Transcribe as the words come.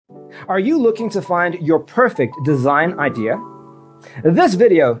Are you looking to find your perfect design idea? This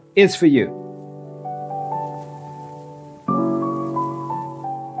video is for you.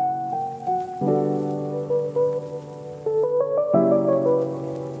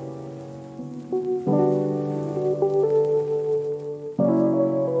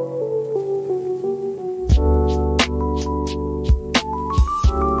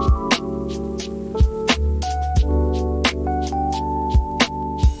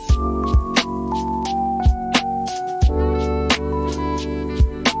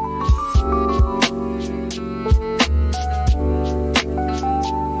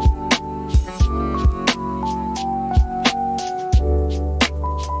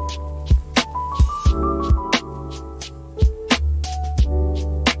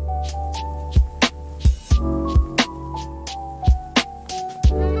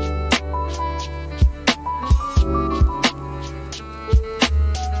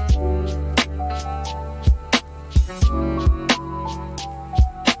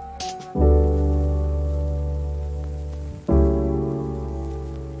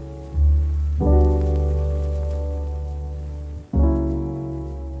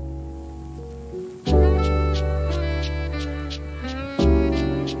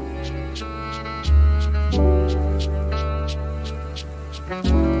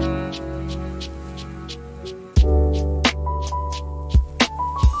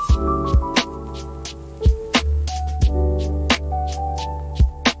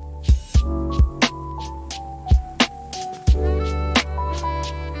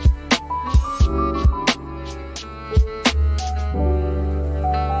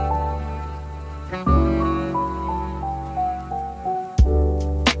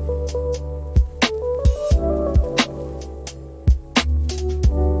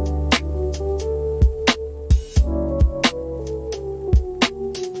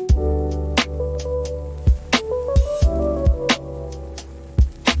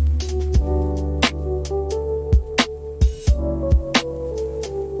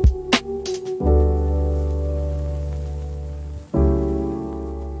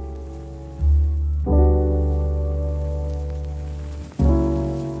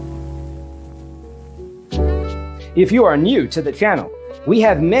 If you are new to the channel, we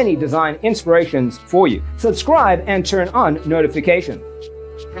have many design inspirations for you. Subscribe and turn on notifications.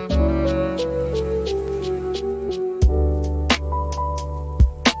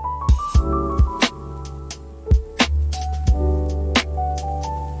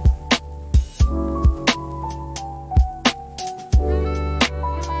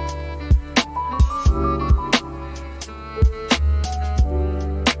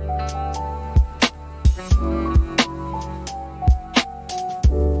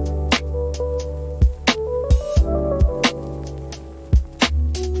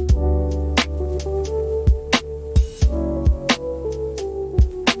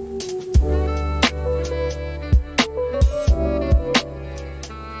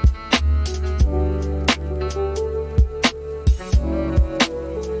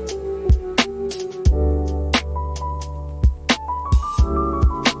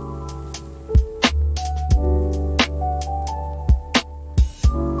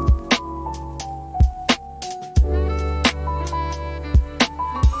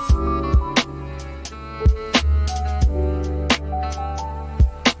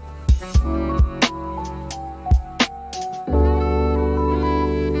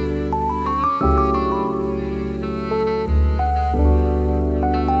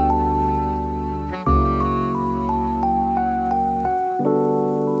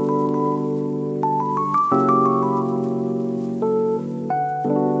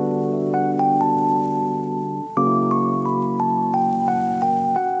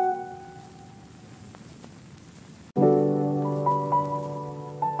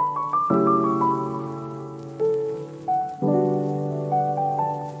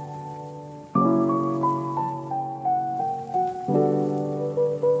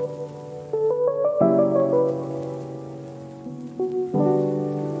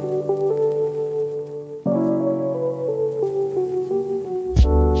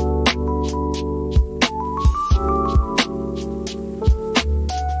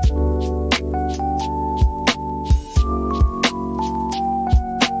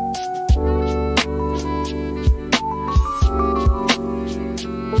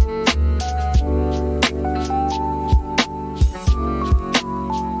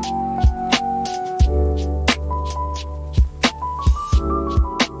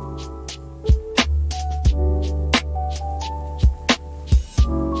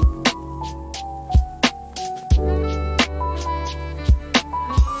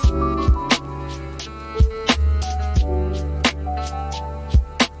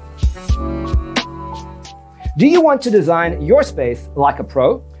 Do you want to design your space like a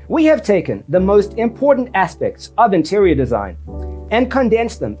pro? We have taken the most important aspects of interior design and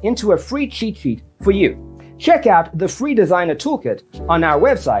condensed them into a free cheat sheet for you. Check out the free designer toolkit on our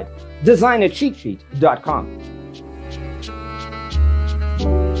website, designercheatsheet.com.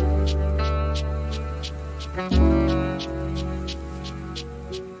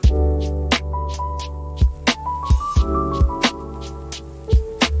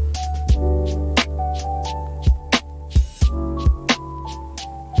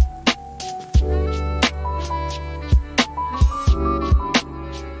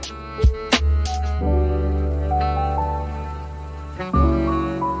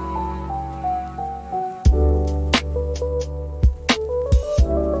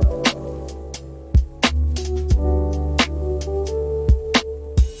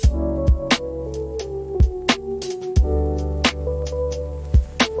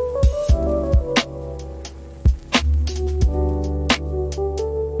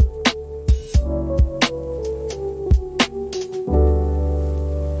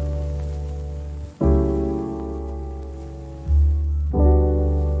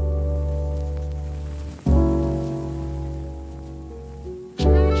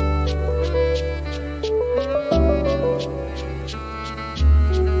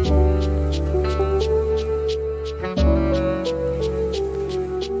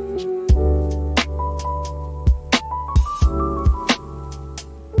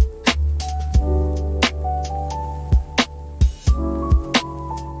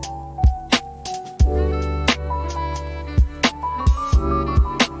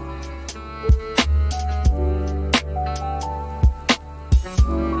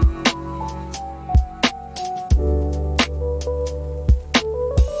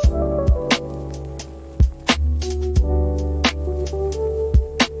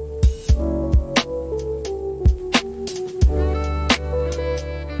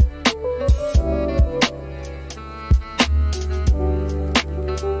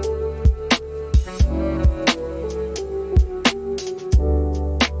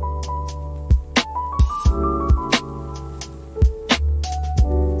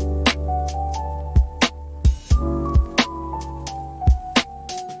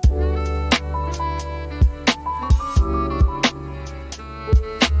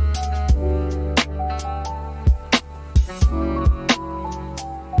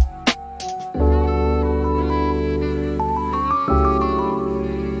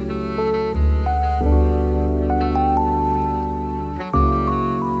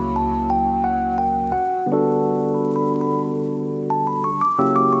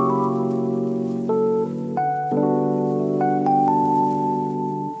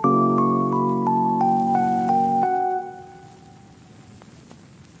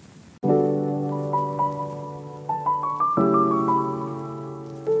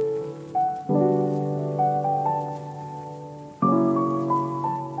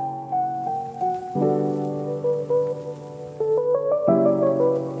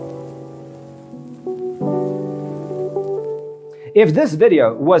 If this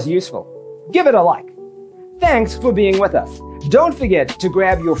video was useful, give it a like. Thanks for being with us. Don't forget to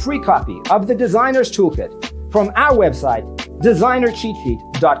grab your free copy of the Designer's Toolkit from our website,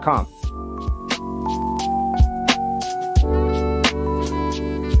 designercheatsheet.com.